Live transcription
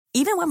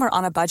Even when we're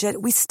on a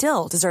budget, we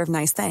still deserve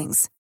nice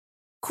things.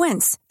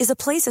 Quince is a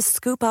place to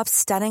scoop up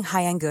stunning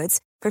high-end goods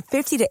for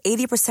 50 to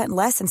 80%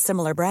 less than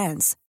similar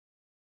brands.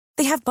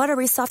 They have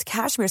buttery soft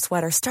cashmere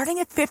sweaters starting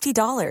at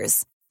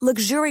 $50,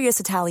 luxurious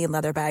Italian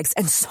leather bags,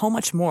 and so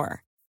much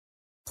more.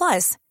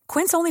 Plus,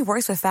 Quince only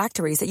works with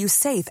factories that use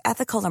safe,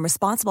 ethical, and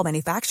responsible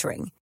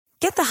manufacturing.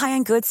 Get the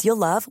high-end goods you'll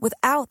love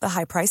without the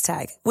high price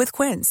tag with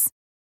Quince.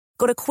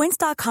 Go to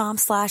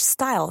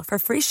quince.com/style for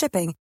free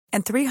shipping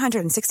and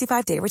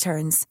 365-day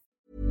returns.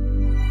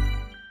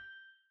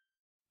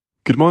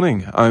 Good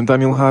morning, I'm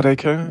Daniel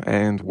Hardacre,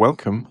 and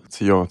welcome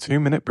to your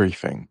 2-minute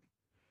briefing.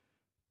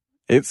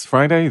 It's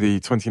Friday, the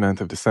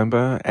 29th of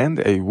December, and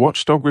a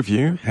watchdog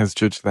review has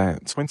judged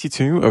that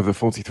 22 of the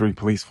 43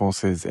 police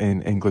forces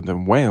in England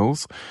and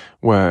Wales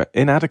were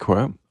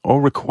inadequate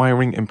or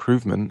requiring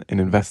improvement in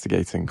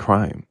investigating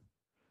crime.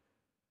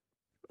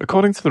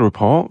 According to the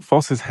report,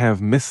 forces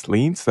have missed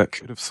leads that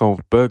could have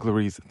solved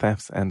burglaries,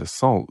 thefts, and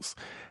assaults,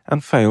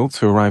 and failed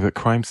to arrive at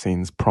crime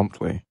scenes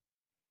promptly.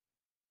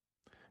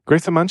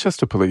 Greater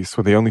Manchester Police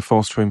were the only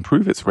force to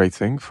improve its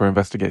rating for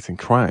investigating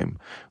crime,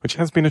 which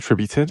has been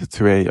attributed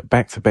to a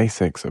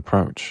back-to-basics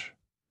approach.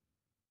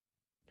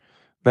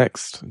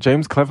 Next,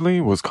 James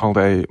Cleverly was called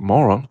a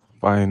moron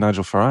by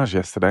Nigel Farage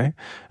yesterday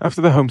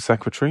after the Home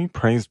Secretary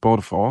praised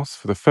Border Force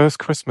for the first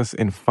Christmas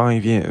in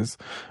 5 years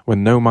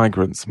when no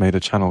migrants made a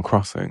channel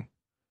crossing.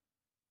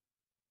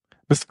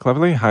 Mr.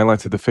 Cleverly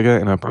highlighted the figure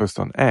in a post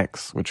on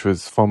X, which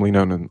was formerly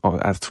known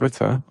as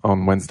Twitter,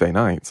 on Wednesday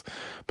night,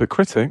 but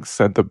critics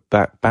said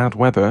that bad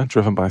weather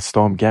driven by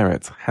Storm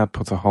Gerrit had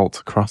put a halt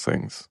to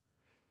crossings.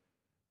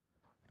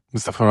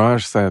 Mr.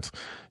 Farage said,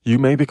 "You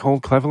may be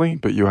called Cleverly,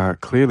 but you are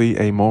clearly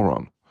a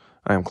moron.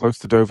 I am close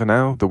to Dover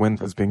now. The wind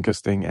has been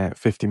gusting at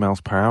 50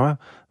 miles per hour.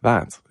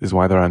 That is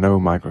why there are no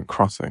migrant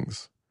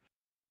crossings."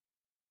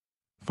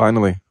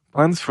 Finally,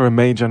 plans for a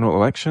May general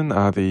election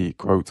are the,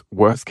 quote,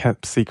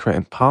 worst-kept secret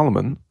in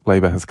Parliament,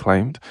 Labour has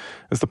claimed,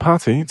 as the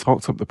party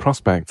talked up the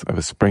prospect of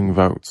a spring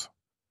vote.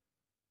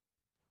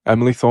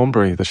 Emily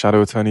Thornberry, the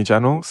Shadow Attorney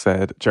General,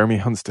 said Jeremy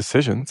Hunt's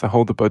decision to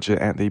hold the budget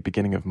at the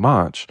beginning of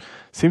March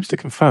seems to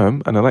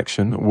confirm an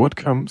election would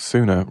come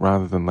sooner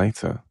rather than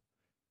later.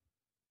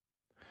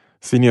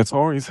 Senior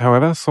Tories,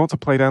 however, sought to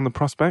play down the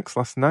prospects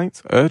last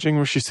night, urging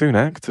Rishi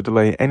Sunak to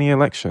delay any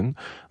election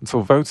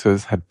until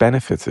voters had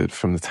benefited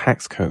from the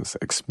tax cuts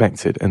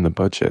expected in the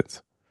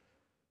budget.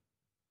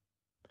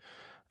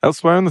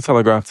 Elsewhere in the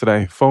Telegraph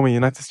today, former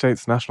United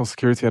States National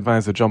Security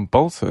Advisor John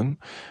Bolton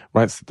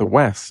writes that the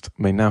West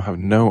may now have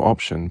no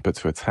option but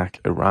to attack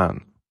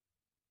Iran.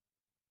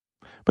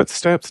 But to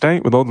stay up to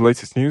date with all the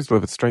latest news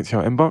delivered straight to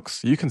your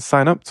inbox, you can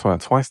sign up to our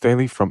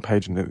twice-daily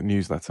front-page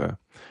newsletter.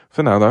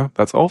 For now, though,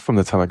 that's all from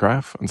the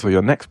Telegraph until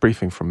your next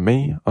briefing from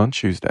me on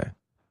Tuesday.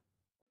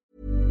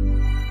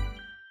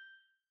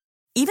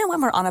 Even when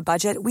we're on a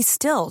budget, we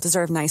still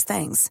deserve nice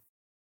things.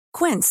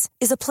 Quince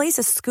is a place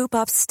to scoop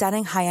up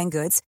stunning high-end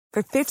goods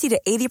for 50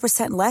 to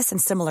 80% less than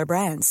similar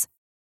brands.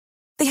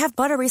 They have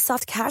buttery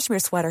soft cashmere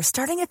sweaters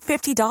starting at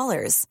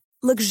 $50,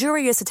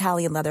 luxurious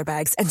Italian leather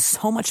bags, and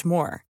so much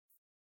more.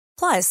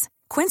 Plus,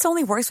 Quince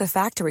only works with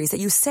factories that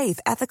use safe,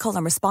 ethical,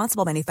 and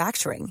responsible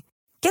manufacturing.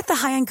 Get the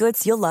high-end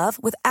goods you'll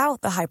love without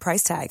the high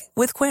price tag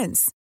with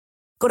Quince.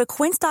 Go to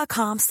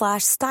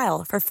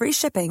quince.com/style for free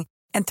shipping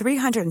and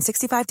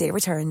 365-day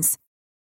returns.